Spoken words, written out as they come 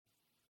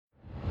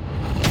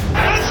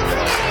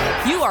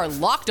are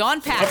Locked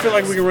On Packers. I feel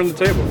like we can run the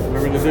table.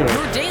 We're going to do it.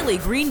 Your daily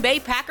Green Bay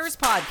Packers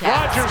podcast.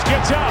 Rodgers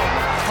gets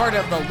out. Part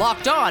of the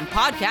Locked On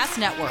Podcast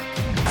Network.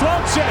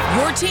 Floats it.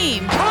 Your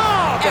team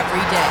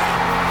every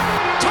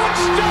day.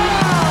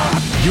 Touchdown!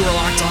 You are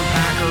Locked On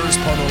Packers,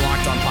 part of the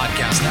Locked On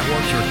Podcast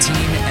Network, your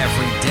team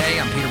every day.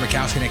 I'm Peter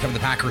Bukowski, and I cover the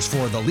Packers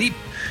for The Leap,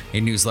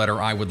 a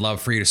newsletter I would love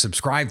for you to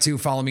subscribe to.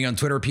 Follow me on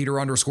Twitter,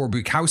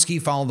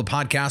 Peter_Bukowski. Follow the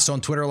podcast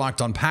on Twitter,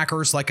 Locked On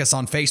Packers. Like us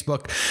on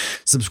Facebook.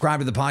 Subscribe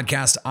to the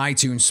podcast,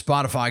 iTunes,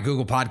 Spotify,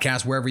 Google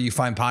Podcasts, wherever you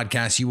find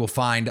podcasts, you will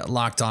find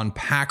Locked On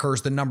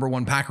Packers, the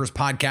 #1 Packers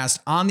podcast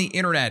on the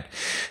internet,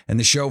 and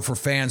the show for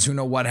fans who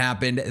know what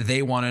happened.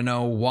 They want to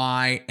know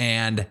why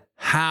and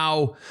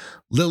how.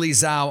 Lily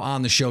Zhao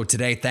on the show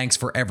today. Thanks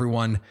for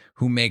everyone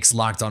who makes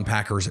Locked On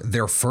Packers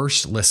their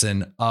first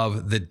listen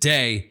of the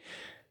day.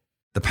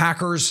 The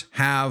Packers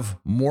have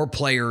more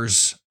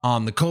players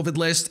on the COVID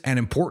list and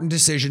important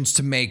decisions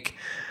to make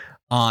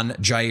on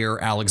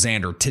Jaire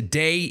Alexander.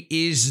 Today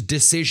is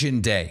decision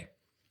day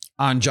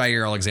on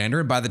Jaire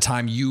Alexander. And by the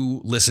time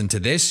you listen to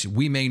this,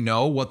 we may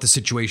know what the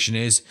situation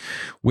is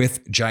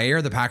with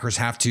Jaire. The Packers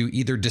have to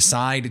either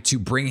decide to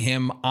bring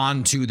him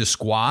onto the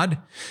squad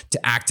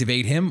to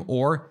activate him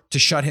or to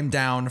shut him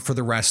down for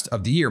the rest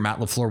of the year. Matt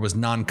LaFleur was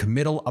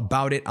non-committal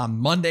about it on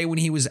Monday when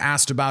he was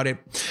asked about it.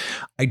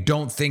 I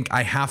don't think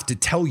I have to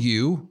tell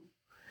you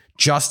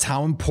just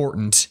how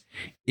important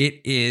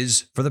it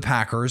is for the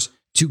Packers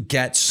to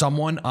get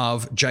someone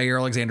of Jaire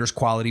Alexander's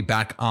quality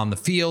back on the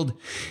field.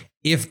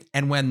 If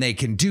and when they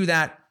can do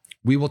that,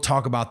 we will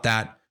talk about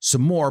that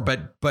some more.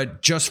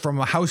 But just from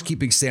a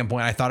housekeeping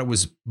standpoint, I thought it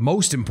was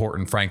most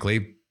important,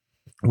 frankly,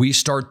 we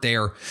start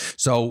there.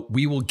 So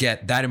we will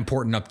get that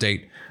important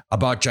update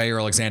about Jaire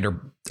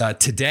Alexander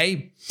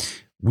today.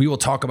 We will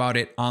talk about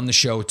it on the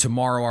show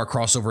tomorrow. Our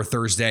crossover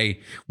Thursday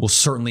will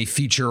certainly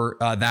feature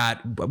that.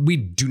 We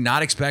do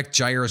not expect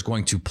Jaire is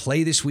going to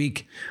play this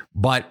week,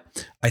 but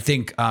I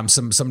think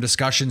some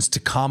discussions to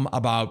come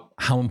about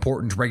how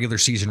important regular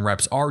season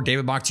reps are.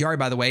 David Bakhtiari,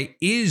 by the way,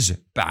 is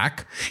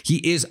back. He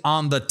is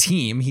on the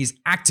team. He's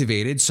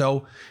activated,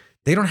 so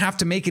they don't have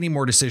to make any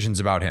more decisions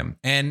about him.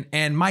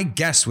 And my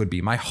guess would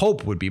be, my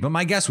hope would be, but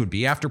my guess would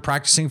be after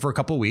practicing for a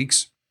couple of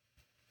weeks,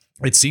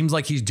 it seems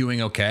like he's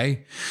doing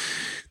okay,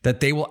 that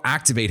they will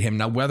activate him.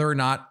 Now, whether or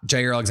not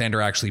Jaire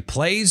Alexander actually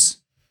plays,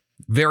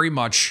 very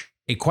much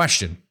a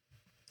question.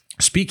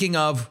 Speaking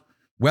of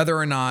whether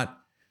or not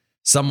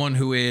someone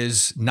who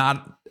is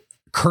not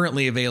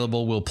currently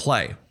available will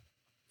play,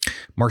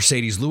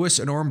 Mercedes Lewis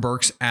and Oren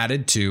Burks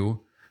added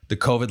to the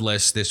COVID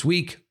list this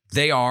week.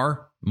 They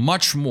are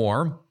much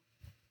more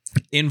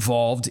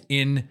involved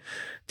in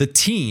the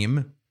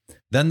team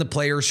than the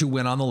players who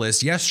went on the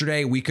list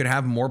yesterday. We could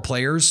have more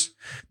players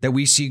that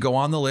we see go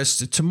on the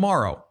list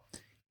tomorrow.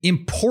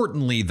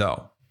 Importantly,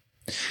 though,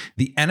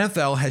 the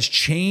NFL has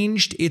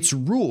changed its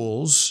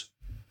rules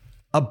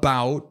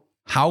about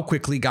how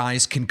quickly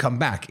guys can come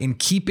back in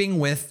keeping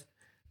with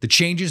the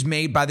changes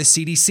made by the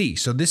CDC.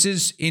 So this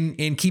is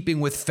in keeping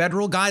with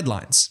federal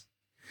guidelines.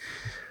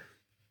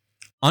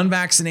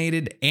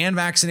 Unvaccinated and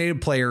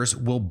vaccinated players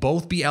will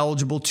both be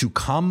eligible to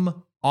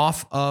come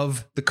off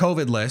of the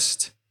COVID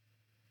list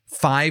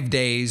 5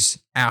 days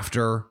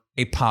after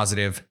a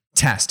positive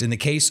test. In the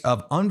case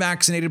of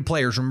unvaccinated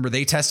players, remember,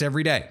 they test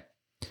every day.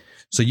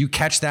 So you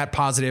catch that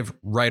positive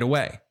right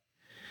away.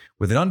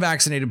 With an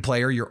unvaccinated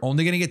player, you're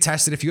only going to get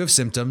tested if you have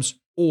symptoms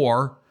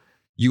or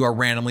you are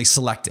randomly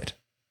selected.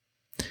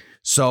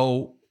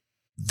 So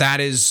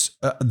that is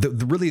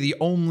really the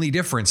only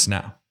difference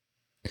now.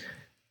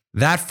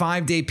 That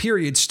 5-day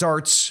period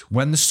starts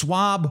when the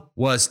swab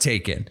was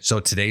taken.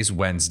 So today's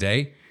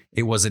Wednesday.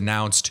 It was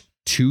announced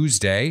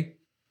Tuesday.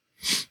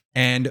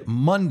 And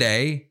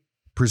Monday,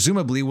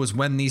 presumably, was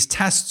when these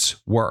tests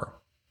were.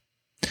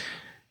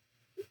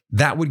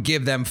 That would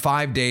give them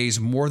 5 days,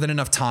 more than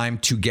enough time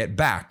to get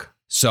back.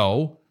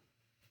 So,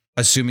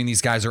 assuming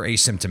these guys are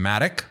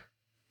asymptomatic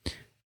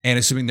and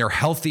assuming they're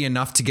healthy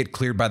enough to get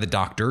cleared by the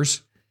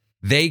doctors,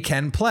 they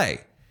can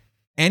play.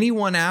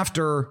 Anyone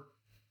after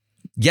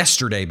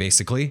yesterday,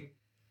 basically,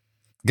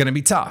 going to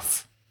be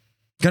tough.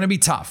 Going to be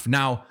tough.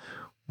 Now,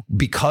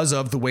 because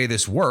of the way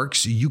this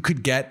works, you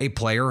could get a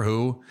player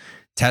who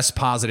tests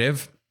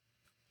positive,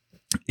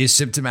 is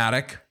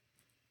symptomatic,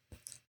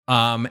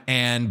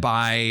 and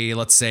by,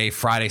 let's say,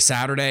 Friday,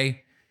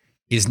 Saturday,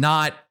 is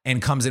not,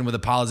 and comes in with a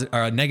positive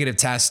or a negative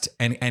test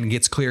and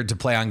gets cleared to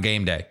play on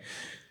game day.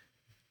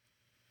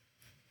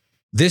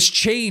 This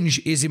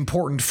change is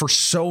important for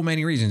so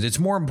many reasons. It's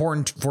more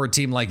important for a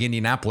team like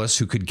Indianapolis,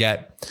 who could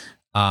get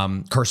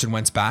Carson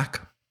Wentz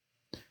back.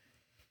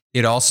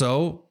 It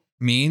also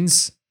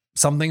means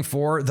something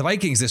for the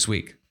Vikings this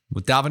week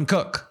with Dalvin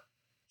Cook.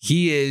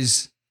 He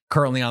is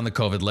currently on the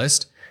COVID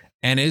list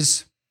and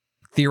is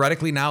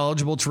theoretically now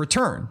eligible to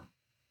return.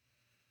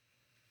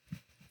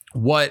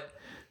 What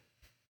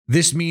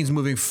this means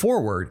moving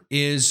forward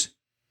is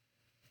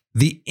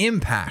the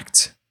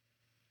impact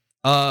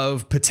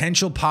of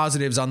potential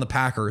positives on the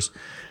Packers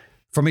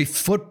from a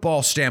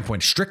football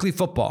standpoint, strictly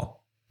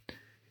football.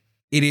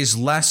 It is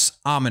less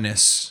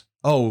ominous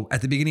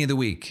at the beginning of the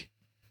week,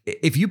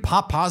 if you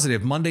pop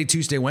positive Monday,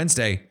 Tuesday,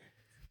 Wednesday,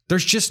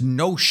 there's just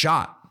no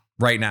shot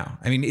right now.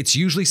 I mean, it's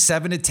usually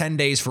 7 to 10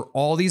 days for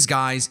all these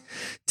guys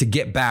to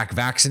get back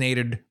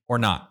vaccinated or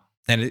not.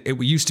 And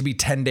it used to be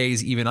 10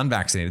 days, even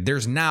unvaccinated.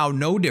 There's now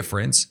no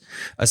difference,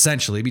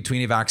 essentially,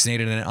 between a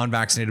vaccinated and an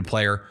unvaccinated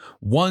player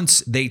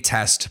once they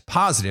test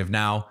positive.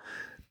 Now,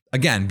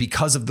 again,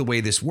 because of the way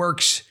this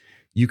works,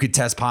 you could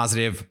test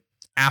positive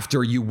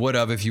after you would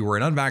have if you were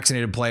an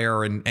unvaccinated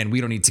player. And we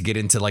don't need to get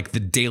into like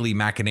the daily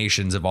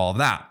machinations of all of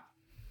that.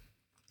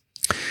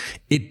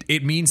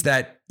 It means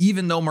that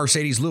even though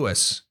Mercedes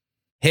Lewis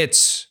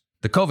hits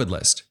the COVID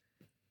list,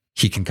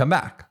 he can come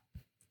back.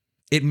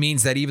 It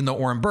means that even though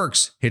Oren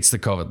Burks hits the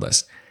COVID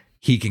list,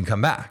 he can come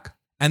back.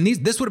 And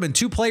this would have been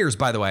two players,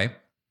 by the way,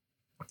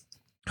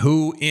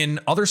 who in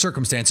other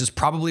circumstances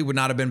probably would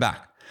not have been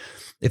back.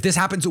 If this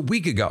happens a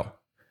week ago,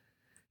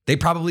 they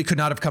probably could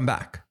not have come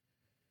back.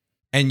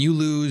 And you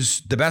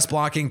lose the best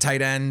blocking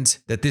tight end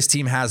that this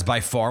team has by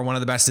far, one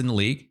of the best in the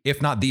league,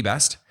 if not the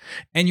best.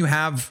 And you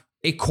have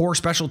a core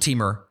special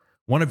teamer,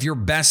 one of your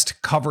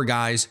best cover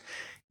guys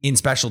in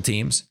special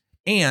teams,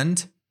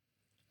 and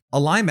a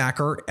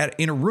linebacker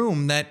in a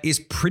room that is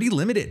pretty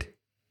limited.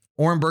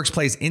 Oren Burks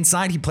plays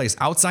inside. He plays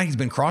outside. He's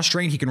been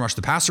cross-trained. He can rush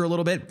the passer a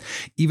little bit.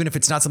 Even if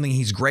it's not something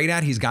he's great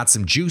at, he's got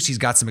some juice. He's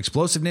got some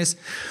explosiveness.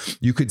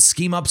 You could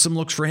scheme up some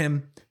looks for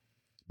him.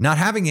 Not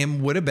having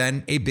him would have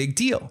been a big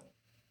deal.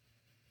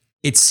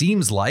 It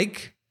seems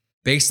like,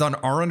 based on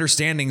our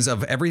understandings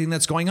of everything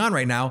that's going on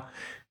right now,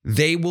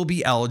 they will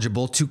be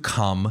eligible to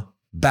come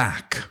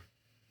back.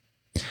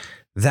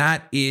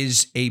 That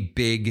is a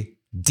big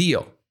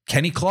deal.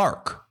 Kenny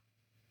Clark,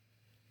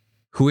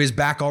 who is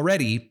back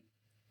already,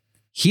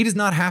 he does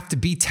not have to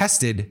be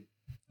tested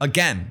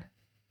again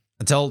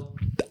until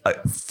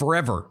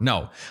forever.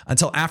 No,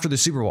 until after the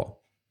Super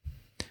Bowl.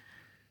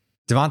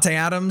 Devontae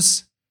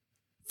Adams,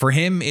 for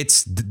him,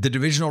 it's the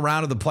divisional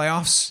round of the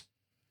playoffs.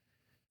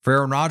 For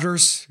Aaron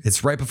Rodgers,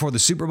 it's right before the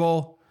Super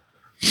Bowl.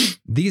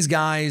 These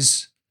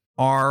guys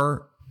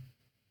are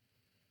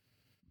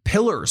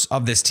pillars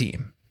of this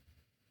team.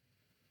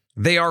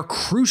 They are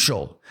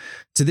crucial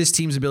to this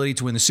team's ability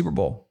to win the Super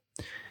Bowl.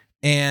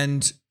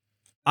 And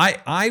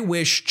I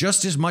wish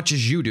just as much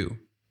as you do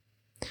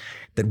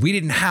that we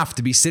didn't have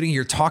to be sitting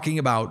here talking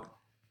about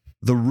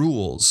the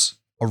rules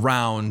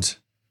around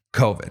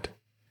COVID.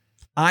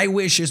 I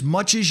wish as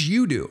much as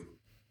you do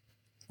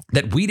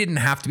that we didn't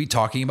have to be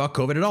talking about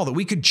COVID at all, that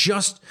we could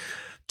just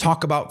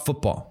talk about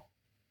football.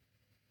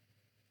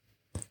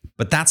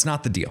 But that's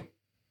not the deal,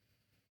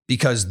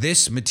 because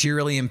this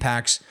materially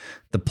impacts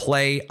the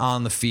play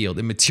on the field.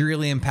 It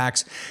materially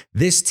impacts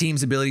this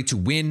team's ability to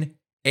win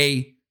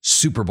a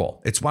Super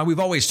Bowl. It's why we've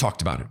always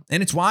talked about it.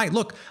 And it's why,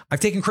 look,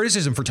 I've taken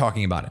criticism for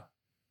talking about it.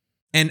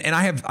 And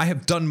I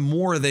have done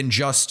more than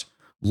just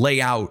lay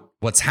out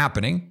what's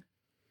happening,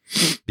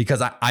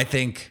 because I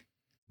think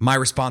my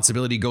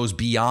responsibility goes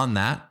beyond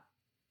that.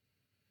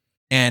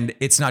 And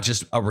it's not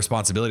just a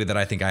responsibility that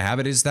I think I have.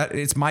 It is that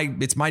it's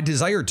my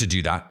desire to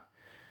do that.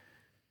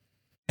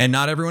 And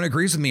not everyone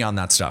agrees with me on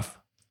that stuff.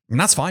 And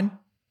that's fine.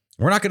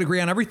 We're not going to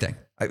agree on everything.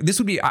 This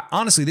would be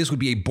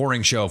a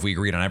boring show if we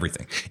agreed on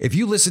everything. If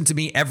you listened to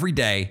me every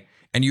day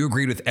and you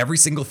agreed with every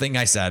single thing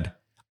I said,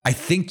 I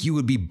think you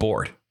would be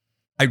bored.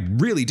 I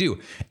really do.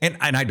 And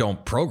I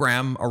don't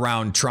program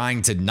around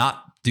trying to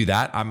not do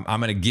that. I'm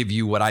going to give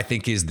you what I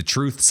think is the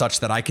truth, such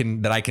that I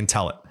can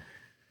tell it.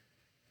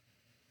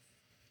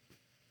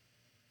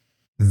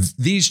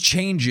 These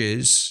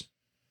changes,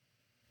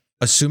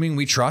 assuming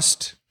we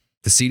trust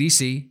the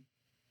CDC,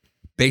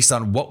 based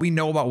on what we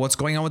know about what's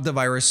going on with the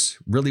virus,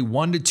 really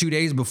 1 to 2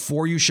 days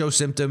before you show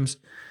symptoms,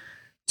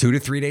 2 to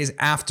 3 days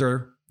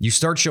after you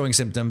start showing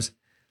symptoms,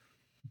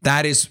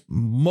 that is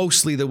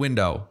mostly the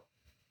window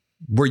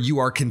where you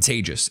are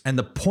contagious. And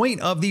the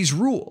point of these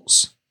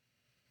rules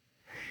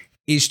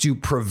is to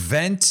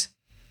prevent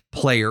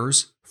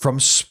players from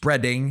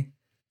spreading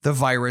the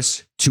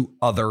virus to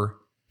other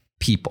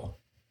people.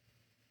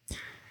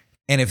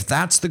 And if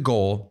that's the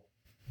goal,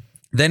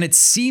 then it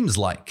seems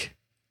like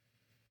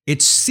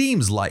this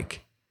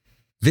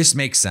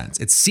makes sense.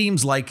 It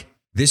seems like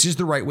this is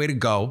the right way to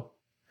go.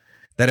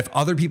 That if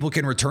other people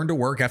can return to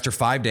work after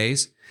 5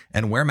 days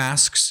and wear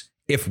masks,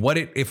 if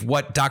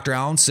what Dr.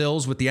 Alan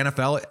Sills with the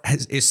NFL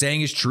is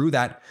saying is true,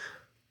 that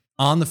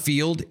on the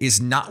field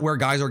is not where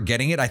guys are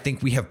getting it. I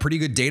think we have pretty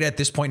good data at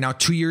this point now,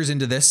 2 years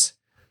into this,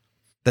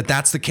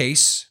 that's the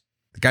case.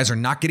 The guys are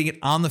not getting it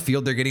on the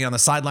field. They're getting it on the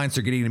sidelines.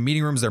 They're getting it in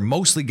meeting rooms. They're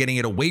mostly getting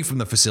it away from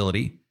the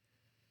facility.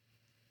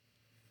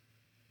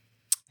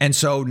 And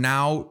so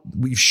now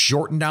we've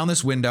shortened down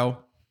this window.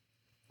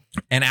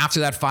 And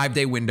after that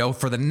 5-day window,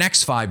 for the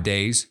next 5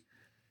 days,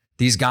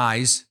 these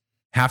guys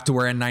have to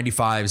wear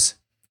N95s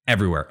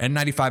everywhere.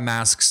 N95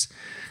 masks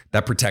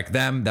that protect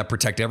them, that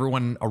protect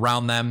everyone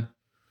around them.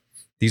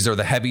 These are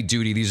the heavy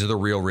duty. These are the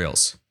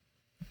reals.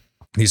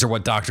 These are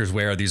what doctors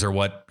wear. These are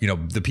what,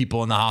 the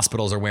people in the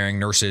hospitals are wearing,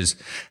 nurses,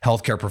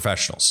 healthcare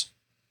professionals.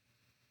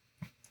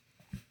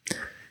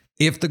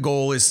 If the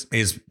goal is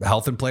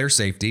health and player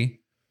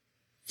safety,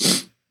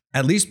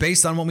 at least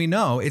based on what we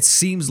know, it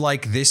seems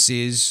like this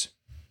is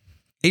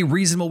a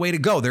reasonable way to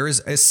go. There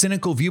is a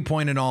cynical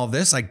viewpoint in all of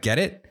this. I get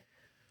it.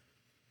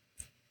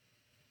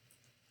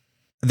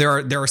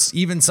 There is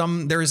even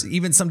some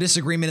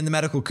disagreement in the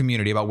medical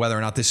community about whether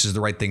or not this is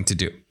the right thing to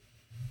do.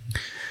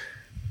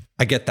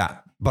 I get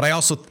that. But I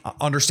also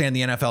understand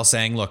the NFL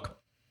saying, look,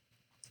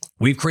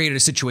 we've created a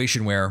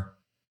situation where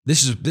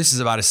this is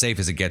about as safe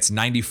as it gets.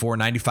 94,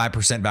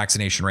 95%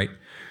 vaccination rate.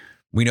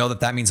 We know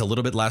that means a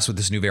little bit less with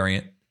this new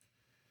variant.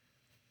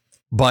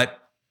 But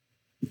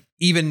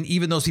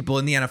even those people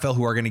in the NFL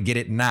who are going to get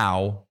it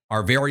now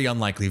are very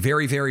unlikely,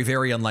 very, very,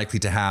 very unlikely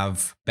to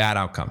have bad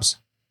outcomes.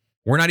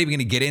 We're not even going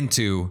to get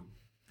into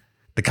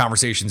the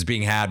conversations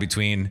being had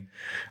between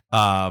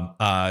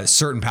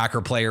certain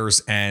Packer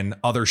players and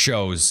other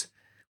shows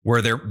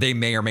where they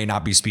may or may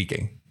not be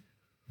speaking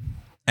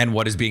and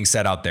what is being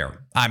said out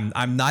there.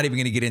 I'm not even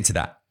going to get into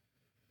that.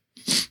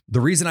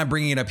 The reason I'm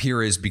bringing it up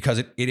here is because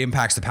it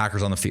impacts the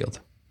Packers on the field.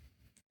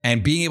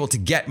 And being able to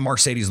get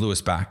Mercedes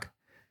Lewis back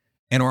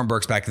and Oren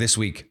Burks back this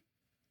week,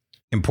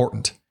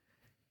 important.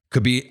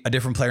 Could be a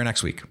different player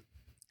next week.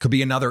 Could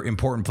be another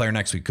important player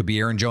next week. Could be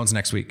Aaron Jones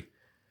next week.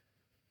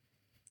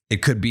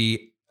 It could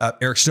be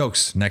Eric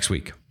Stokes next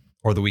week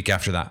or the week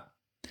after that.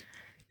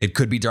 It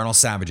could be Darnell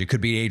Savage. It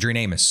could be Adrian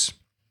Amos.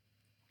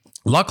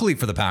 Luckily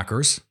for the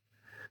Packers,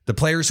 the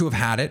players who have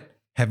had it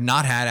have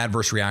not had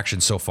adverse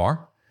reactions so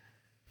far.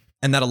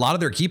 And that a lot of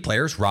their key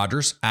players,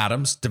 Rodgers,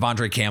 Adams,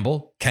 Devondre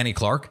Campbell, Kenny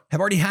Clark, have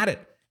already had it.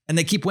 And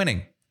they keep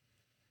winning.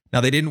 Now,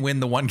 they didn't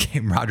win the one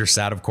game Rodgers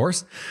sat, of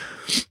course.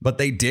 But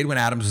they did when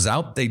Adams was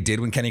out. They did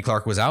when Kenny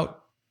Clark was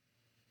out.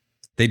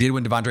 They did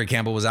when Devondre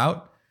Campbell was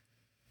out.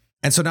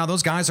 And so now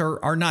those guys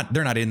are not,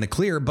 they're not in the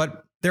clear,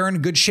 but they're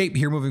in good shape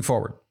here moving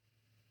forward.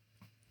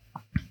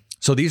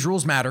 So these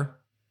rules matter.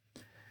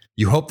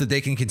 You hope that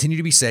they can continue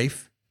to be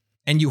safe.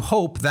 And you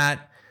hope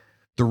that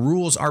the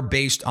rules are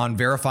based on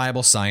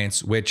verifiable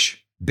science,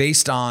 which,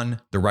 based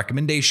on the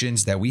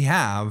recommendations that we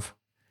have,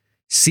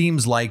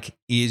 seems like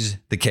is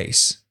the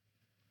case.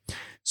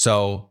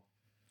 So,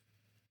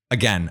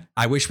 again,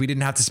 I wish we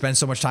didn't have to spend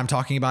so much time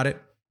talking about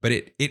it, but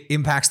it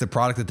impacts the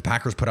product that the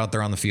Packers put out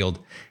there on the field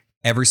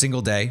every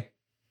single day.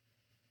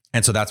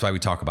 And so that's why we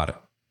talk about it.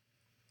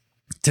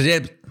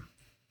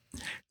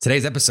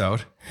 Today's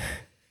episode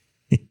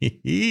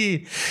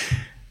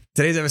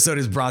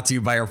is brought to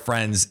you by our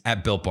friends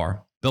at Built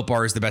Bar. Built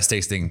Bar is the best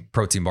tasting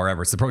protein bar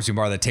ever. It's the protein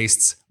bar that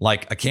tastes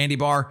like a candy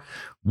bar.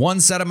 One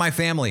set of my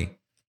family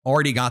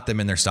already got them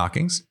in their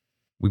stockings.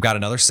 We've got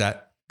another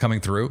set coming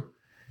through.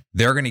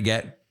 They're going to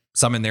get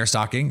some in their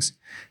stockings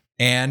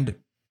and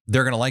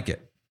they're going to like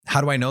it.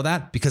 How do I know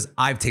that? Because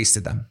I've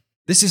tasted them.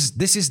 This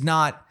is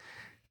not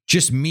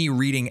just me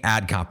reading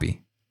ad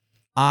copy.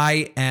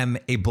 I am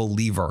a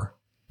believer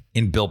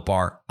in Built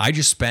Bar. I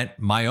just spent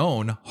my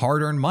own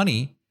hard-earned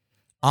money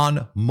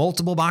on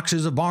multiple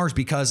boxes of bars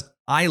because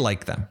I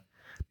like them,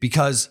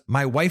 because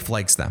my wife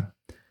likes them.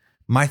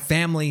 My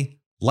family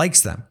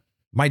likes them.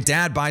 My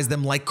dad buys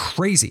them like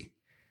crazy.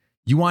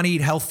 You want to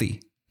eat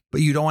healthy,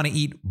 but you don't want to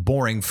eat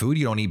boring food.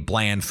 You don't eat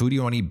bland food.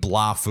 You don't eat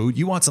blah food.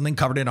 You want something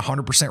covered in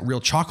 100% real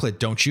chocolate,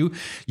 don't you?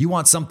 You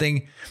want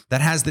something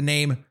that has the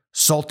name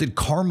salted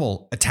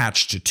caramel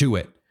attached to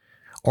it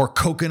or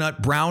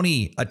coconut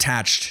brownie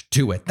attached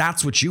to it.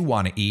 That's what you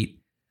want to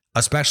eat,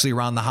 especially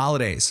around the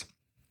holidays.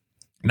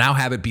 Now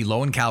have it be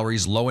low in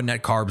calories, low in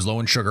net carbs, low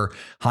in sugar,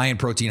 high in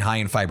protein, high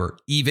in fiber.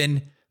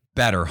 Even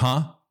better,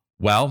 huh?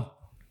 Well,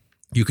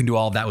 you can do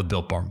all of that with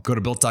Built Bar. Go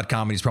to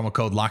Built.com and use promo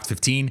code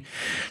LOCKED15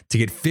 to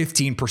get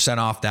 15%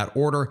 off that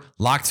order.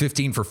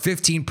 LOCKED15 for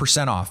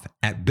 15% off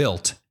at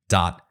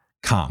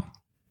Built.com.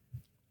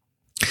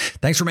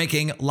 Thanks for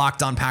making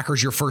Locked On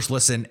Packers your first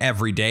listen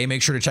every day.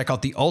 Make sure to check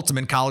out the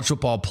Ultimate College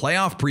Football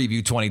Playoff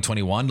Preview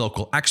 2021.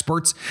 Local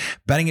experts,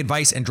 betting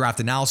advice, and draft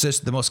analysis.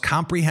 The most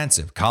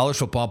comprehensive college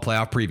football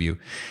playoff preview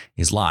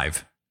is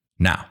live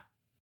now.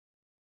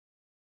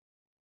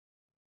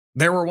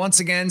 There were once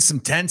again some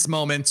tense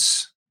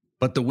moments,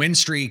 but the win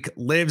streak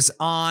lives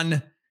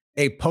on.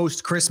 A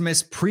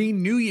post-Christmas,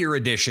 pre-New Year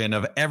edition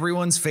of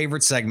everyone's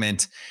favorite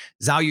segment,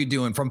 Zhao You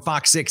Doin from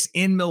Fox 6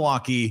 in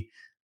Milwaukee.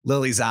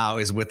 Lily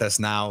Zhao is with us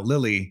now.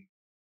 Lily,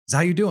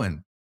 how you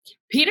doing?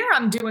 Peter,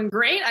 I'm doing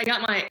great. I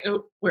got my,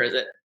 where is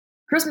it?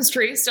 Christmas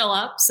tree still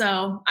up.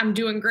 So I'm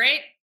doing great.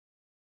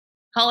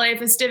 Holiday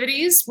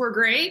festivities were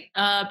great.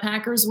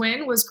 Packers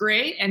win was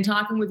great. And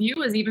talking with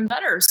you is even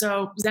better.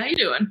 So how you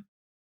doing?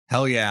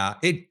 Hell yeah.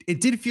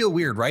 It did feel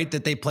weird, right?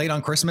 That they played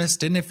on Christmas.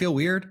 Didn't it feel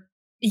weird?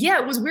 Yeah,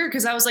 it was weird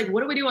because I was like,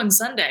 what do we do on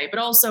Sunday? But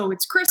also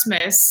it's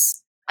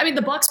Christmas. I mean,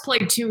 the Bucks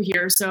played too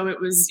here. So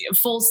it was a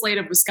full slate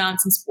of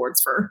Wisconsin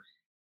sports for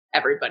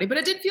everybody, but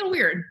it did feel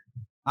weird.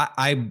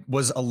 I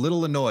was a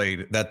little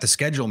annoyed that the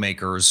schedule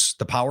makers,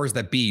 the powers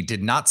that be,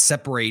 did not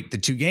separate the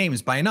two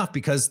games by enough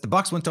because the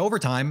Bucks went to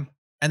overtime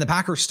and the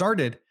Packers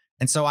started.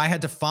 And so I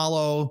had to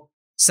follow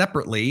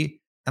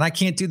separately and I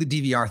can't do the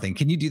DVR thing.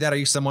 Can you do that? Are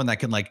you someone that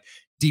can like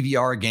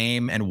DVR a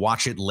game and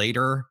watch it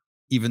later,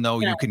 even though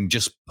you can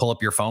just pull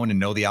up your phone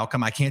and know the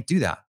outcome? I can't do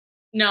that.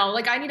 No,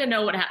 like I need to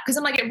know what happened because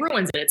I'm like, it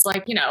ruins it. It's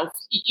like, you know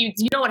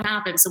what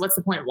happened. So what's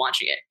the point of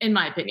watching it, in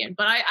my opinion?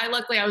 But I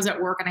luckily I was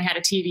at work and I had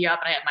a TV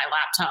up and I had my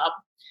laptop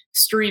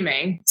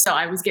streaming. So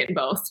I was getting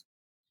both.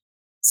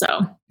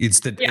 So it's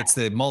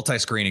the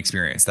multi-screen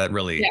experience that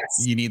really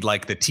you need,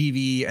 like the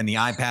TV and the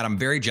iPad. I'm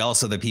very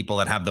jealous of the people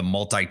that have the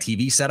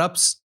multi-TV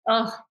setups.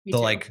 Oh,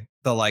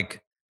 the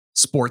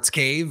sports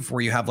cave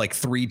where you have like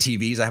 3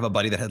 TVs. I have a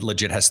buddy that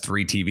legit has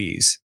 3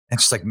 TVs. And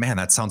it's just like, man,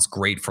 that sounds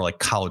great for like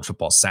college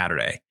football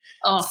Saturday.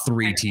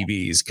 3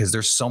 TVs, because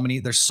there's so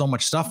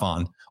much stuff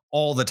on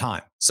all the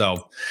time.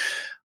 So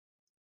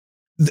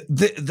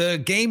the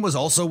game was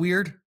also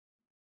weird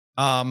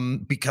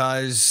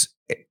because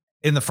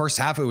in the first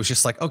half it was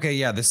just like, okay,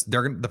 yeah,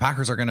 the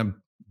Packers are going to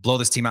blow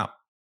this team out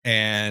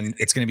and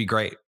it's going to be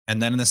great. And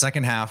then in the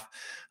second half,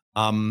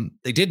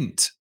 they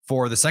didn't.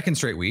 For the second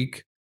straight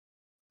week,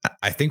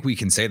 I think we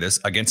can say this,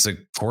 against a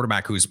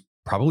quarterback who's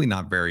probably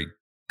not very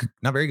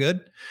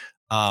good.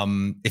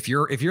 If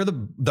you're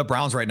the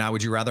Browns right now,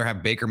 would you rather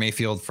have Baker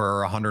Mayfield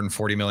for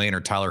 $140 million or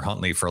Tyler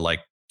Huntley for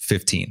like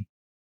 15?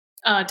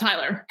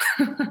 Tyler.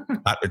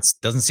 It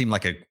doesn't seem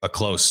like a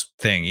close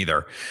thing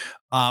either.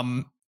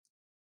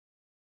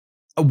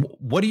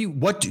 What do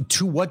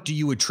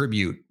you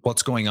attribute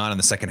what's going on in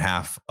the second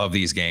half of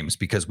these games?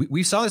 Because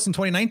we saw this in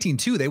 2019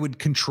 too. They would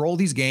control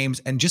these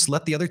games and just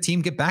let the other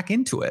team get back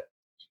into it.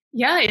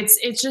 Yeah,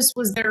 it just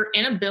was their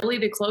inability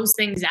to close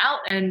things out.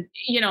 And,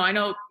 I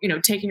know,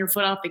 taking your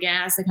foot off the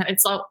gas,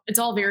 it's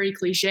all very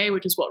cliche,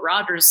 which is what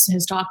Rodgers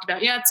has talked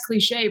about. Yeah, it's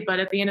cliche, but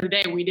at the end of the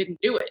day, we didn't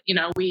do it.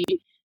 We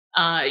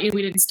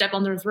didn't step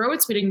on their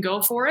throats. We didn't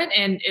go for it.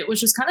 And it was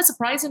just kind of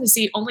surprising to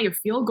see only a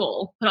field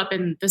goal put up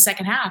in the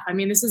second half. I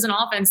mean, this is an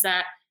offense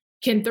that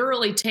can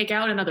thoroughly take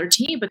out another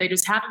team, but they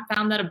just haven't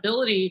found that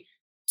ability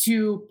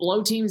to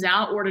blow teams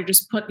out or to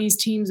just put these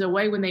teams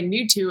away when they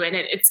need to. And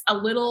it's a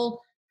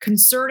little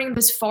concerning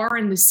this far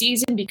in the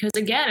season because,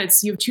 again,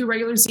 you have 2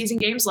 regular season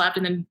games left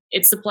and then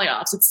it's the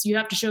playoffs. You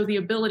have to show the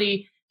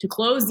ability to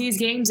close these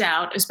games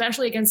out,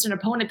 especially against an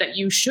opponent that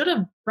you should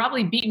have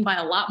probably beaten by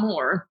a lot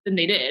more than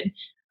they did.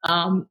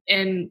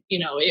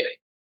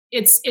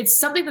 It's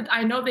something that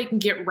I know they can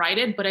get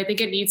righted, but I think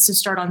it needs to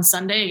start on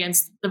Sunday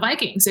against the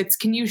Vikings.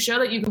 Can you show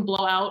that you can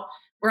blow out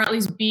or at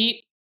least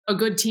beat a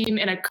good team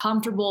with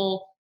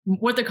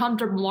a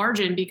comfortable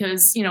margin?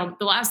 Because, the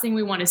last thing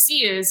we want to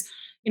see is,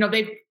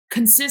 they've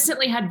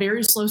consistently had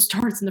very slow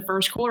starts in the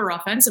first quarter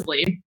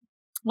offensively.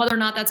 Whether or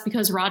not that's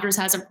because Rodgers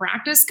hasn't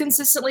practiced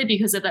consistently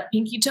because of that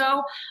pinky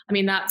toe, I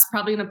mean, that's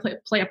probably going to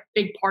play a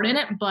big part in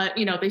it. But,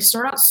 they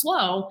start out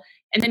slow,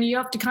 and then you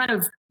have to kind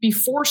of be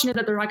fortunate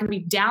that they're not going to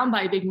be down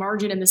by a big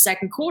margin in the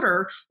second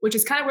quarter, which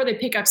is kind of where they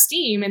pick up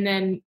steam. And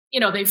then,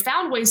 they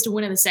found ways to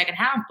win in the second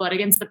half. But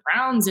against the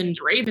Browns and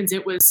Ravens,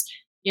 it was,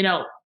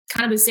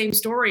 kind of the same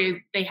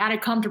story. They had a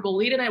comfortable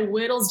lead and it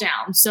whittles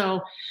down.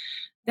 So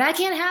that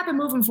can't happen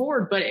moving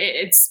forward, but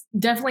it's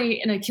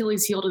definitely an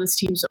Achilles heel to this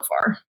team so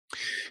far.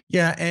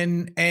 Yeah.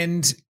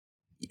 And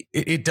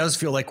it does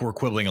feel like we're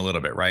quibbling a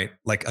little bit, right?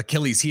 Like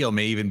Achilles heel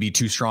may even be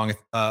too strong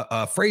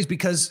a phrase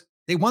because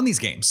they won these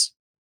games,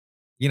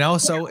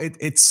 so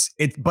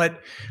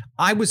but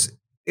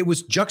it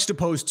was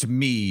juxtaposed to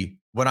me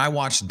when I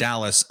watched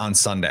Dallas on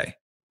Sunday.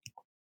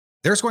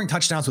 They're scoring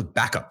touchdowns with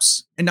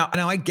backups. And now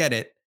I get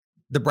it.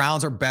 The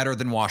Browns are better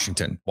than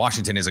Washington.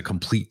 Washington is a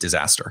complete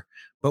disaster.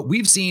 But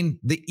we've seen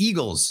the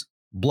Eagles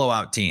blow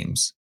out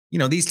teams.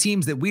 These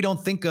teams that we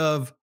don't think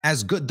of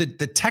as good.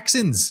 The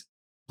Texans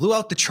blew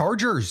out the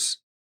Chargers.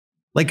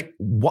 Like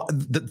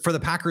for the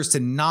Packers to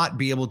not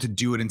be able to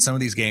do it in some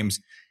of these games,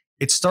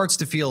 it starts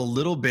to feel a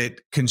little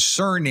bit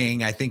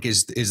concerning, I think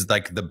is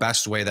like the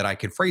best way that I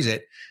could phrase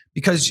it,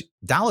 because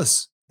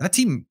Dallas, that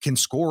team can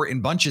score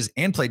in bunches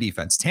and play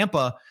defense.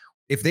 Tampa,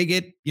 if they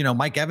get,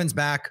 Mike Evans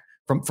back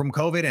from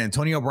COVID and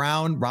Antonio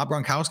Brown, Rob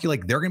Gronkowski,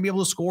 like they're going to be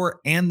able to score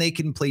and they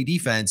can play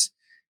defense.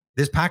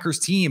 This Packers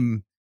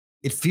team,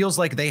 it feels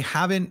like they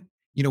haven't,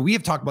 we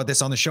have talked about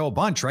this on the show a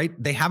bunch, right?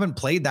 They haven't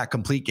played that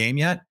complete game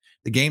yet.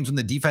 The games when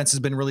the defense has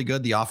been really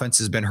good, the offense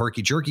has been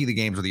herky-jerky. The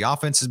games where the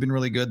offense has been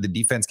really good, the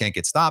defense can't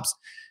get stops.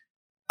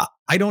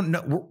 I don't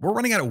know. We're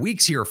running out of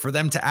weeks here for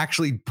them to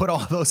actually put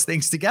all those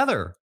things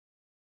together.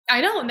 I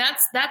know. And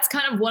that's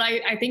kind of what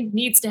I think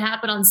needs to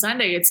happen on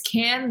Sunday. It's,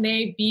 can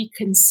they be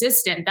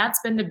consistent? That's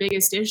been the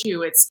biggest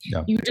issue.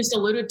 You just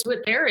alluded to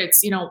it there.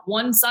 It's,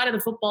 one side of the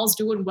football's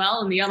doing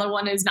well and the other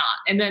one is not.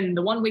 And then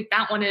the one week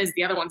that one is,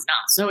 the other one's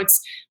not. So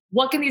it's,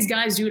 what can these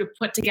guys do to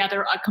put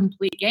together a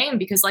complete game?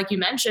 Because like you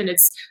mentioned,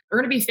 they're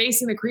going to be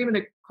facing the cream of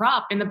the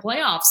crop in the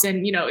playoffs.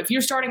 And, if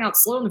you're starting out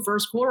slow in the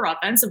first quarter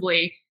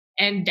offensively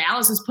and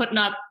Dallas is putting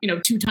up,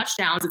 2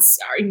 touchdowns,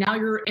 now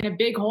you're in a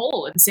big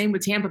hole. And same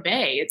with Tampa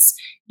Bay.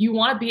 You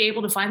want to be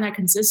able to find that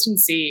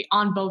consistency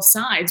on both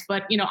sides.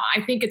 But,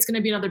 I think it's going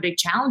to be another big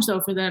challenge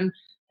though for them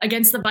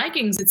against the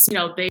Vikings.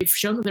 They've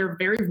shown that they're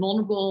very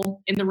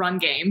vulnerable in the run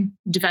game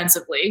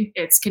defensively.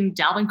 Can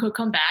Dalvin Cook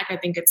come back? I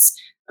think it's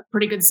a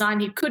pretty good sign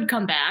he could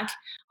come back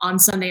on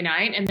Sunday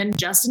night. And then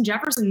Justin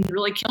Jefferson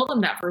really killed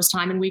him that first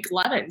time in week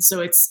 11.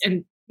 So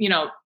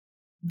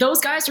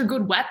those guys are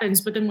good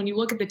weapons, but then when you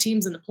look at the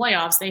teams in the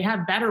playoffs, they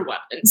have better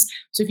weapons.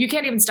 So if you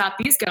can't even stop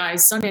these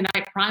guys Sunday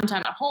night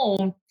primetime at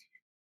home,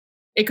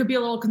 it could be a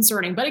little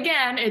concerning. But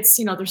again, it's,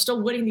 they're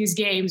still winning these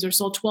games. They're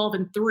still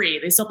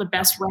 12-3. They still have the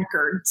best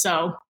record.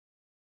 So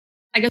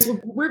I guess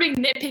we're being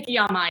nitpicky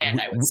on my end,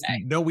 I would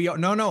say. No,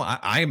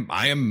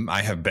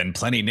 I have been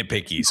plenty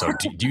nitpicky. So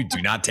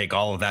do not take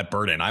all of that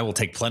burden. I will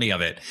take plenty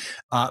of it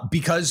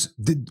because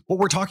what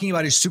we're talking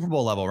about is Super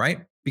Bowl level, right?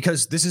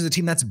 Because this is a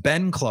team that's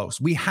been close.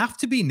 We have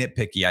to be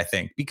nitpicky, I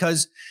think,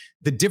 because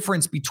the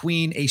difference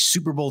between a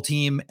Super Bowl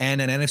team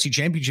and an NFC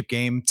Championship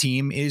game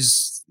team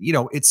is,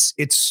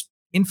 it's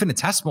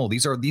infinitesimal.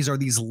 These are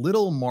these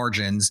little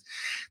margins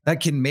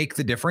that can make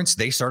the difference.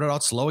 They started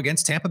out slow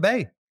against Tampa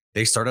Bay.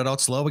 They started out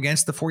slow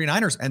against the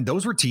 49ers, and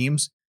those were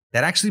teams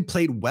that actually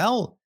played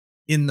well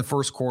in the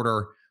first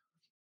quarter.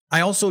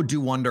 I also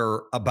do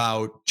wonder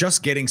about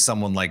just getting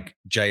someone like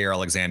Jair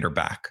Alexander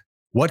back.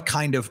 What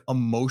kind of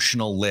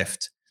emotional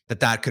lift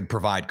that could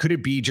provide? Could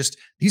it be just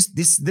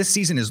this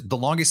season is the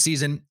longest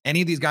season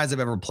any of these guys have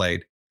ever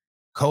played?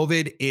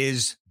 COVID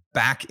is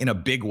back in a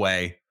big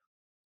way.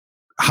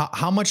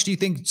 How much do you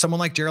think someone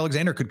like Jair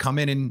Alexander could come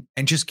in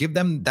and just give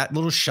them that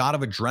little shot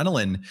of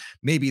adrenaline,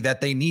 maybe that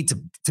they need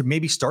to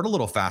maybe start a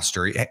little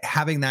faster,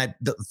 having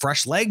the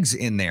fresh legs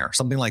in there,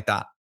 something like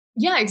that?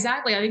 Yeah,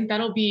 exactly. I think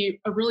that'll be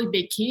a really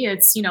big key.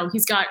 It's,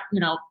 he's got,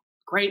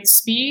 great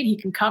speed. He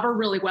can cover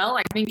really well.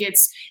 I think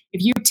it's,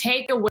 if you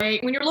take away,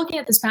 when you're looking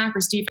at this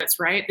Packers defense,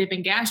 right, they've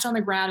been gashed on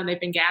the ground and they've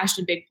been gashed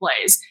in big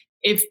plays.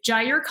 If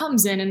Jair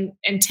comes in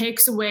and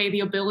takes away the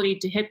ability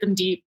to hit them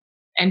deep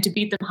and to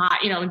beat them high,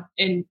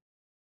 and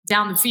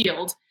down the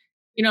field,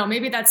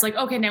 maybe that's like,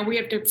 okay, now we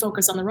have to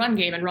focus on the run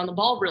game and run the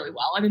ball really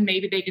well. And then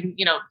maybe they can,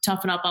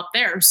 toughen up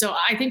there. So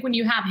I think when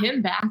you have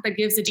him back, that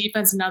gives the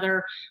defense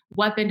another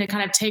weapon to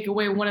kind of take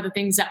away one of the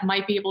things that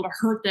might be able to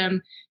hurt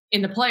them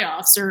in the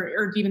playoffs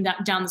or even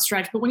down the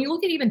stretch. But when you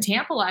look at even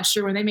Tampa last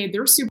year, when they made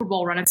their Super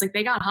Bowl run, it's like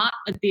they got hot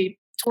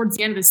towards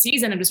the end of the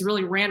season and just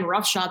really ran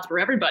roughshod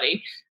through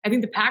everybody. I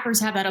think the Packers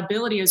have that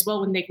ability as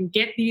well when they can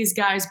get these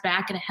guys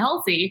back and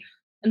healthy.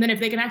 And then if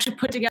they can actually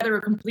put together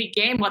a complete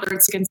game, whether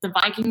it's against the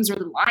Vikings or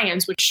the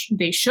Lions, which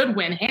they should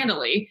win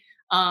handily,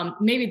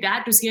 maybe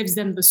that just gives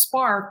them the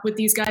spark with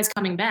these guys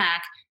coming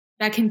back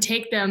that can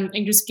take them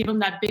and just give them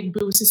that big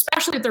boost,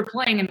 especially if they're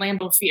playing in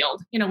Lambeau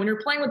Field. When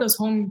you're playing with those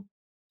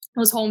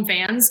home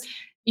fans,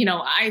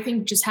 I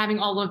think just having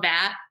all of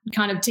that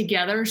kind of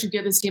together should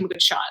give this team a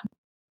good shot.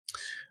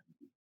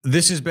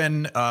 This has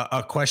been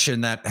a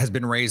question that has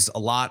been raised a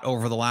lot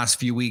over the last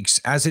few weeks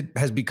as it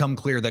has become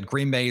clear that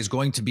Green Bay is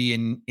going to be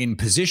in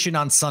position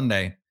on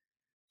Sunday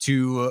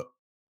to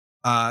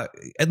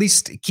at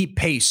least keep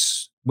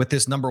pace with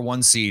this number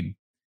one seed.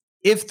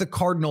 If the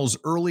Cardinals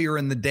earlier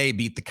in the day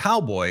beat the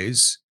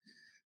Cowboys,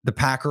 the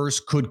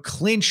Packers could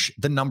clinch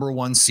the number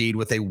one seed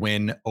with a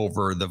win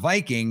over the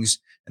Vikings.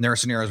 And there are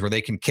scenarios where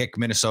they can kick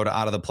Minnesota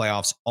out of the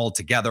playoffs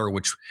altogether,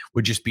 which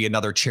would just be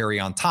another cherry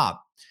on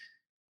top.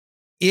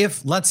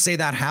 If, let's say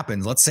that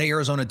happens, let's say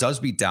Arizona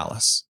does beat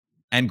Dallas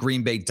and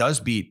Green Bay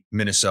does beat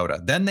Minnesota,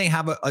 then they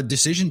have a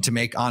decision to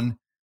make on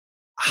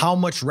how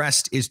much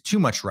rest is too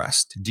much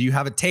rest. Do you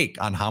have a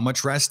take on how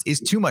much rest is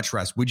too much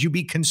rest? Would you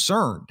be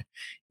concerned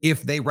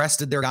if they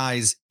rested their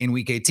guys in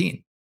week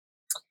 18?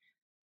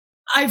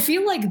 I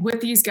feel like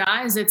with these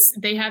guys,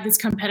 they have this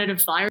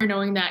competitive fire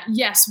knowing that,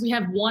 yes, we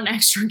have one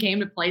extra game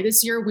to play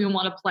this year. We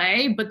want to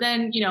play. But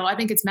then, I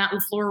think it's Matt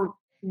LaFleur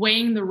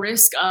weighing the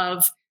risk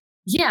of,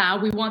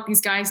 yeah, we want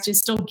these guys to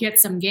still get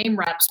some game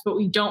reps, but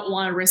we don't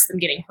want to risk them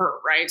getting hurt,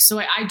 right? So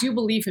I do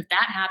believe if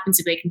that happens,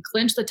 if they can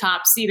clinch the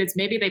top seed, it's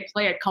maybe they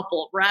play a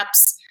couple of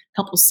reps,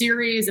 couple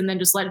series, and then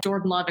just let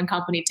Jordan Love and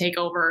company take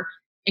over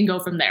and go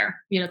from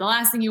there. The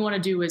last thing you want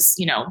to do is,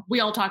 we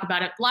all talk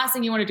about it. The last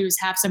thing you want to do is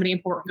have somebody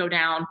important go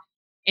down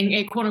in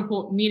a quote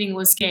unquote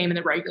meaningless game in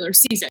the regular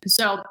season.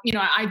 So,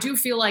 I do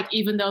feel like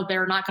even though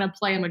they're not going to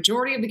play a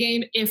majority of the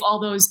game, if all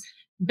those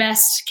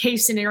best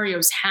case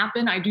scenarios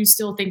happen, I do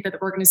still think that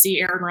we're going to see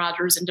Aaron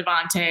Rodgers and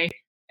Devontae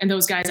and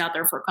those guys out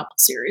there for a couple of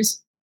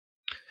series.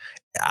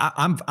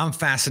 I'm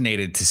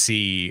fascinated to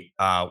see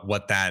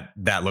what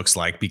that looks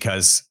like,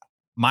 because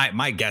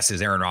my guess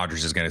is Aaron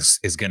Rodgers is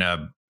going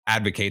to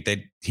advocate that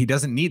he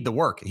doesn't need the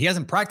work. He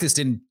hasn't practiced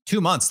in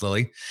 2 months,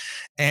 Lily,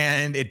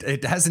 and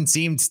it hasn't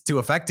seemed to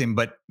affect him.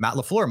 But Matt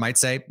LaFleur might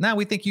say, "No,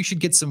 we think you should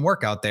get some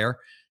work out there."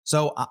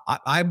 So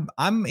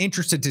I'm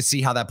interested to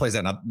see how that plays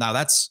out. Now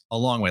that's a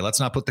long way. Let's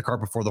not put the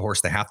cart before the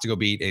horse. They have to go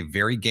beat a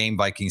very game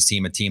Vikings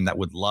team, a team that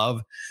would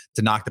love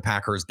to knock the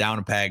Packers down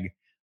a peg.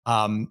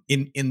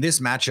 In this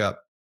matchup,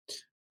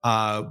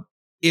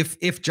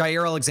 if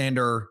Jair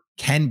Alexander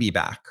can be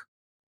back,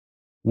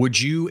 would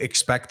you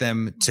expect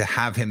them to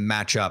have him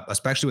match up,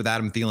 especially with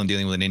Adam Thielen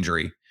dealing with an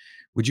injury?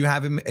 Would you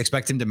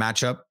expect him to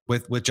match up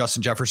with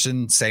Justin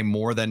Jefferson, say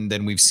more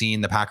than we've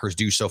seen the Packers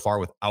do so far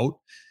without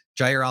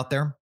Jair out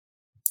there?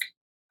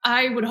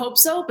 I would hope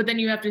so, but then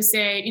you have to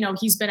say,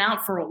 he's been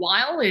out for a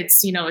while.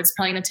 It's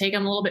probably going to take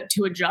him a little bit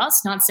to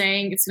adjust. Not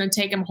saying it's going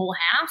to take him a whole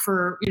half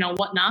or,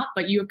 whatnot,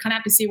 but you kind of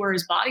have to see where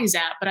his body's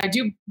at. But I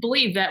do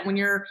believe that when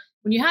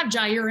you have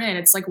Jair in,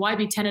 it's like, why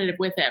be tentative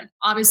with him?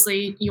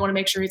 Obviously, you want to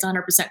make sure he's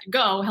 100% to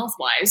go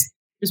health-wise,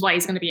 which is why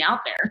he's going to be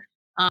out there.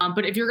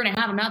 But if you're going to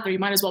have him out there, you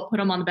might as well put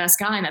him on the best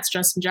guy, and that's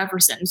Justin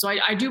Jefferson. So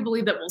I do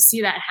believe that we'll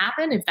see that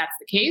happen if that's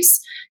the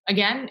case.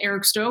 Again,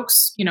 Eric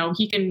Stokes,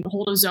 he can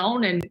hold his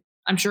own, and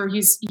I'm sure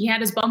he had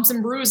his bumps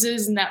and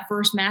bruises in that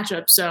first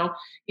matchup. So,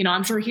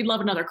 I'm sure he'd love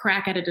another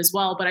crack at it as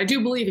well. But I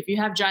do believe if you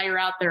have Jair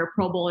out there, a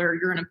Pro Bowler,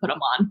 you're going to put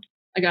him on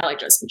a guy like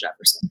Justin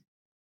Jefferson.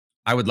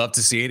 I would love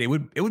to see it. It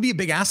would be a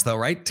big ask though,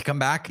 right? To come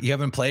back. You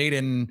haven't played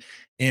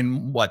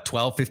in what,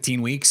 12,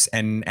 15 weeks.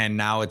 And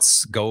now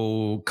it's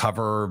go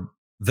cover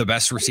the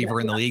best receiver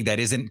in the league that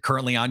isn't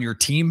currently on your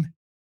team.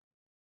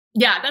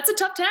 Yeah, that's a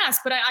tough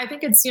task, but I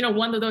think it's,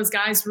 one of those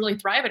guys really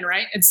thriving,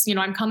 right? It's,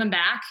 I'm coming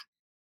back.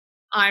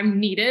 I'm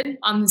needed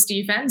on this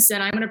defense,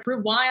 and I'm going to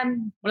prove why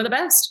I'm one of the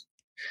best.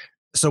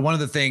 So one of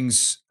the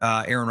things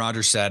Aaron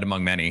Rodgers said,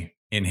 among many,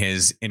 in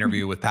his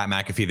interview with Pat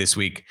McAfee this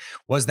week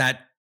was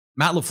that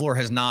Matt LaFleur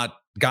has not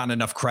gotten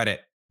enough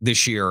credit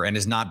this year and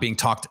is not being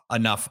talked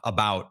enough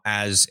about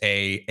as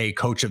a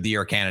coach of the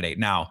year candidate.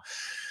 Now,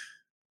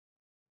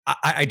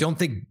 I don't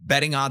think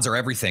betting odds are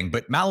everything,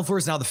 but Matt LaFleur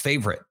is now the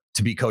favorite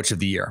to be coach of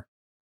the year.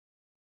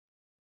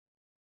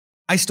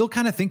 I still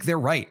kind of think they're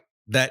right.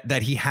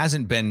 That he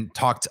hasn't been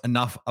talked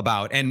enough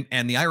about. And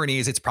the irony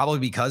is it's probably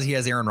because he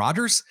has Aaron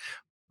Rodgers.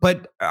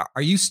 But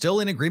are you still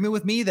in agreement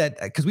with me that,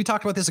 because we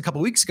talked about this a couple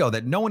of weeks ago,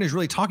 that no one is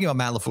really talking about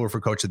Matt LaFleur for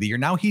coach of the year.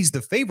 Now he's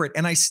the favorite.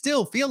 And I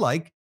still feel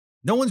like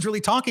no one's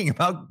really talking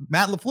about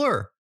Matt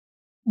LaFleur.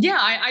 Yeah,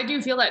 I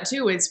do feel that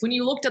too. It's when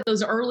you looked at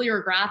those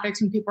earlier graphics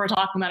when people are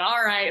talking about,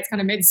 all right, it's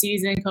kind of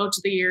mid-season, coach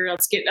of the year.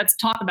 Let's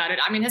talk about it.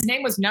 I mean, his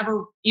name was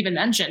never even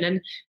mentioned. And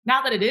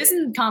now that it is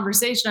in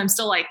conversation, I'm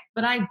still like,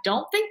 but I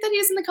don't think that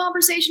he's in the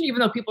conversation, even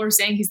though people are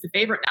saying he's the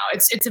favorite now.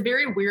 It's a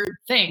very weird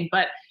thing,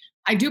 but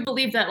I do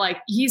believe that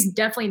he's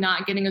definitely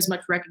not getting as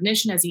much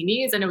recognition as he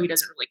needs. I know he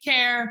doesn't really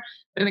care,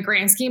 but in the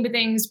grand scheme of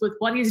things, with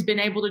what he's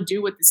been able to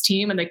do with this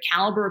team and the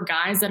caliber of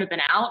guys that have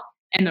been out,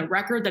 and the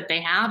record that they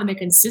have and the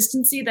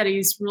consistency that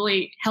he's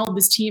really held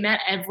this team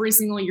at every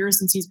single year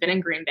since he's been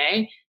in Green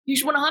Bay, he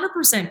should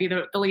 100% be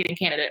the leading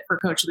candidate for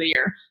coach of the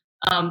year.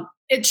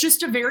 It's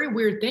just a very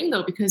weird thing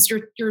though, because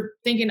you're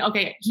thinking,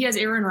 okay, he has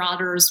Aaron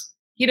Rodgers.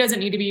 He doesn't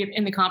need to be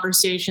in the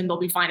conversation. They'll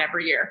be fine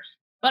every year.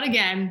 But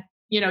again,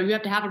 you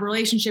have to have a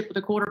relationship with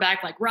a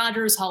quarterback like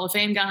Rodgers, Hall of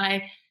Fame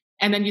guy,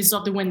 and then you still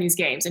have to win these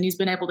games. And he's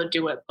been able to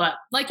do it. But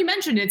like you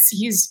mentioned,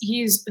 he's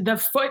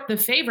the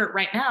favorite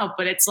right now,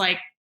 but it's like,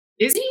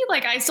 is he?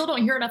 I still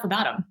don't hear enough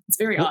about him. It's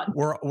very odd.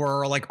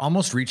 We're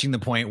almost reaching the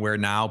point where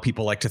now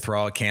people like to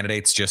throw out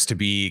candidates just to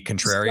be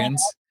contrarians.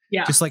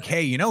 Yeah. Just like,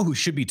 hey, who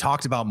should be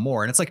talked about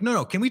more? And it's like,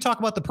 no. Can we talk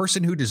about the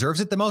person who deserves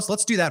it the most?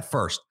 Let's do that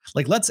first.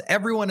 Let's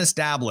everyone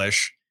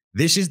establish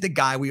this is the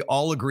guy we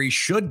all agree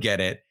should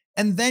get it.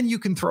 And then you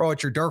can throw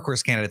out your dark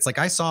horse candidates. Like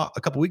I saw a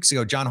couple weeks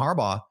ago, John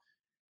Harbaugh,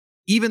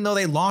 even though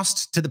they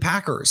lost to the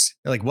Packers,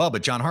 they're like, well,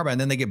 but John Harbaugh,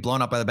 and then they get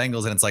blown up by the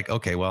Bengals. And it's like,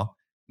 okay, well,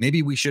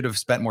 maybe we should have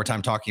spent more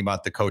time talking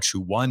about the coach who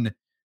won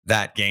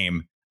that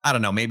game. I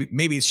don't know.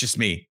 Maybe it's just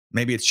me.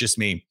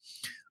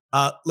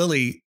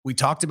 Lily, we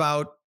talked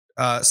about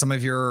some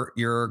of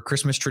your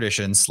Christmas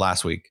traditions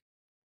last week.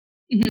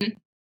 Mm-hmm.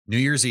 New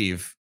Year's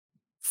Eve,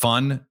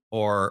 fun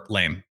or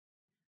lame?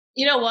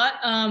 You know what?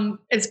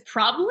 It's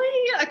probably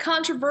a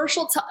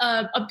controversial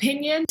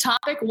opinion,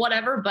 topic,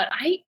 whatever, but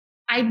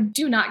I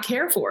do not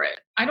care for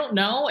it. I don't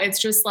know. It's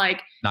just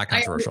like not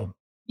controversial.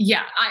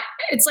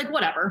 It's like,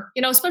 whatever,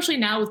 especially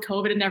now with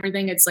COVID and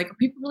everything, it's like, are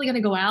people really going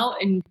to go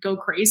out and go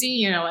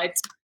crazy?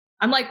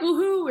 I'm like,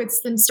 ooh, it's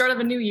the start of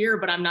a new year,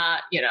 but I'm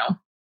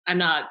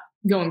not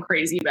going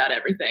crazy about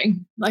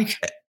everything. Like,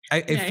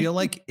 I feel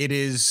like it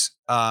is,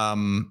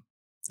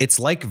 it's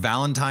like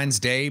Valentine's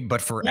Day, but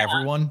for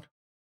everyone.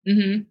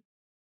 Mm-hmm.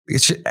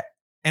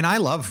 And I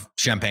love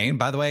champagne,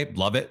 by the way,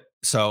 love it.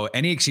 So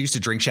any excuse to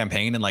drink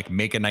champagne and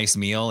make a nice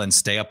meal and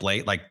stay up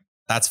late,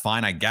 that's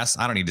fine. I guess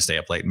I don't need to stay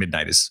up late.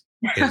 Midnight is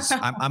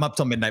I'm up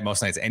till midnight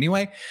most nights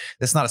anyway.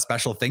 That's not a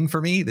special thing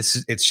for me.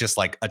 It's just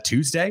like a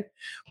Tuesday,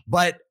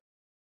 but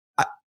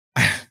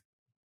I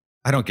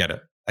don't get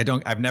it.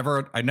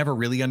 I never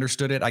really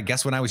understood it. I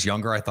guess when I was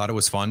younger, I thought it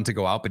was fun to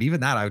go out, but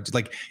even that, I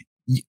would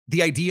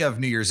the idea of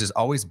New Year's is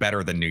always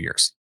better than New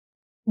Year's.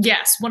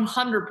 Yes,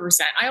 100%.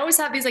 I always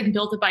have these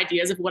built up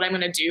ideas of what I'm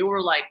going to do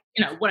or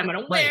what I'm going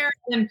to wear. Right.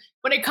 And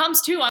when it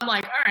comes to, I'm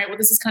like, all right, well,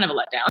 this is kind of a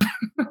letdown.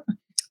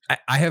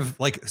 I have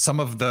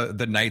some of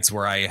the nights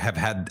where I have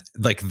had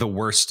the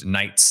worst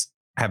nights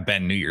have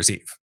been New Year's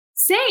Eve.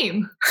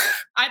 Same.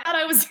 I thought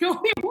I was the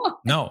only one.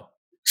 No,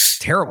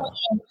 terrible.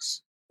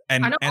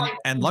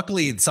 And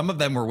luckily some of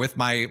them were with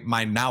my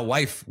now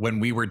wife when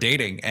we were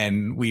dating,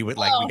 and we would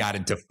we got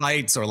into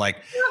fights or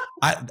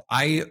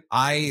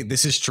I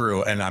this is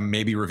true, and I'm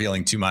maybe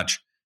revealing too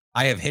much.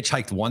 I have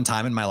hitchhiked one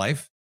time in my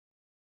life,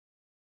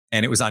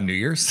 and it was on New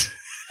Year's.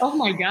 Oh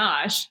my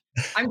gosh.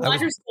 I'm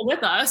glad you're still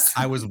with us.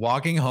 I was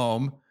walking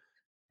home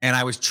and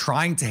I was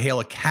trying to hail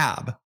a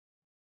cab,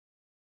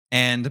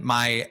 and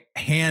my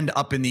hand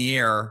up in the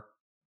air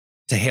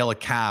to hail a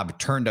cab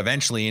turned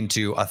eventually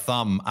into a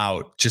thumb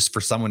out just for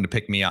someone to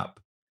pick me up.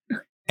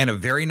 And a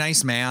very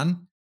nice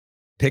man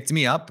picked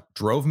me up,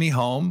 drove me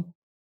home.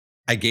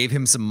 I gave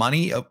him some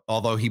money,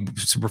 although he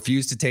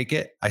refused to take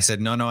it. I said,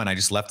 no. And I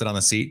just left it on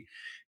the seat.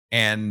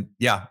 And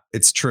yeah,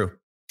 it's true.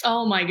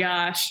 Oh my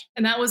gosh.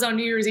 And that was on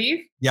New Year's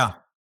Eve? Yeah.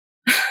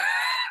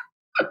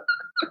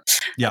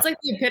 That's like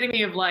the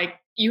epitome of like,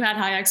 you had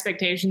high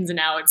expectations and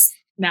now that's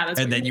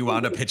and then you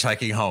wound up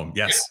hitchhiking home.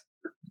 Yes.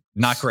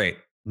 Not great.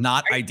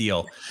 Not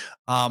ideal.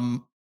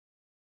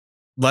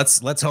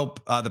 Let's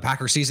hope the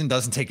Packers season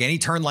doesn't take any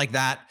turn like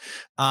that.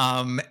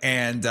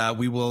 And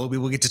we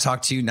will get to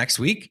talk to you next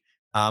week.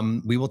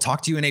 We will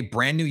talk to you in a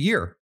brand new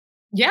year.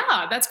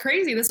 Yeah, that's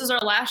crazy. This is our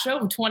last show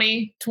of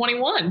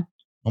 2021.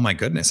 Oh my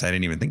goodness. I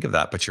didn't even think of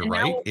that, but you're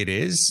right. It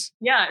is.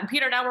 Yeah. And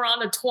Peter, now we're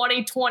on to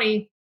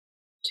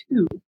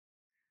 2022.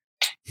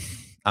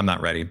 I'm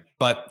not ready,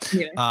 but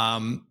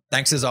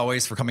thanks as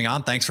always for coming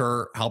on. Thanks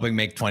for helping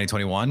make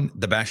 2021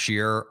 the best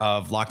year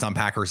of Locked On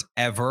Packers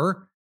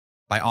ever,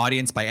 by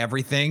audience, by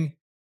everything,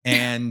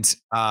 and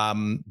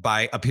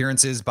by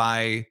appearances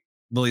by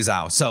Lily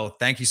Zhao. So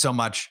thank you so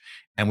much.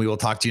 And we will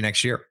talk to you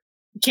next year.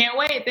 Can't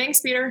wait.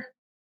 Thanks, Peter.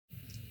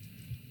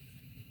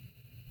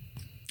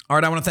 All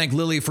right, I want to thank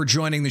Lily for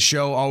joining the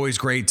show. Always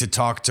great to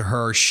talk to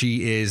her.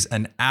 She is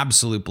an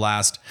absolute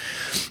blast.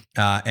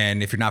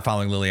 And if you're not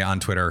following Lily on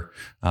Twitter,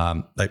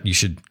 you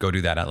should go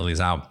do that at Lily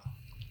Zhao.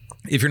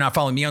 If you're not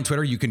following me on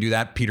Twitter, you can do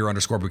that,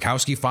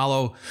 Peter_Bukowski.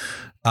 Follow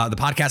the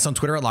podcast on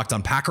Twitter at Locked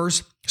On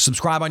Packers.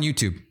 Subscribe on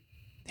YouTube.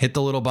 Hit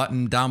the little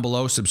button down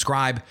below.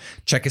 Subscribe.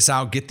 Check us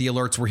out. Get the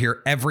alerts. We're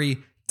here every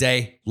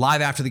day.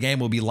 Live after the game.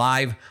 We'll be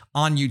live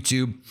on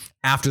YouTube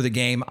after the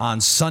game on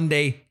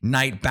Sunday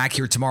night. Back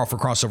here tomorrow for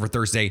Crossover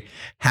Thursday.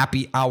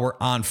 Happy hour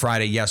on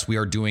Friday. Yes, we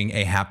are doing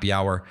a happy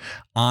hour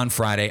on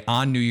Friday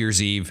on New Year's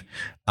Eve.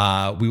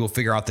 We will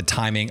figure out the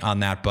timing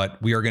on that,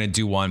 but we are going to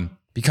do one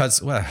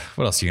because what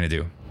else are you going to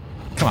do?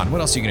 Come on,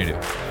 what else are you going to do?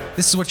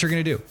 This is what you're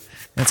going to do.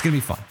 And it's going to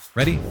be fun.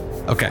 Ready?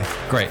 Okay,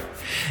 great.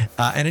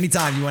 And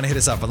anytime you want to hit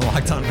us up on the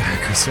Locked On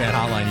Packers fan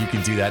hotline, you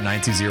can do that,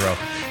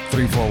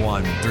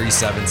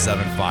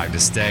 920-341-3775 to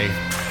stay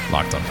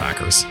Locked On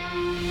Packers.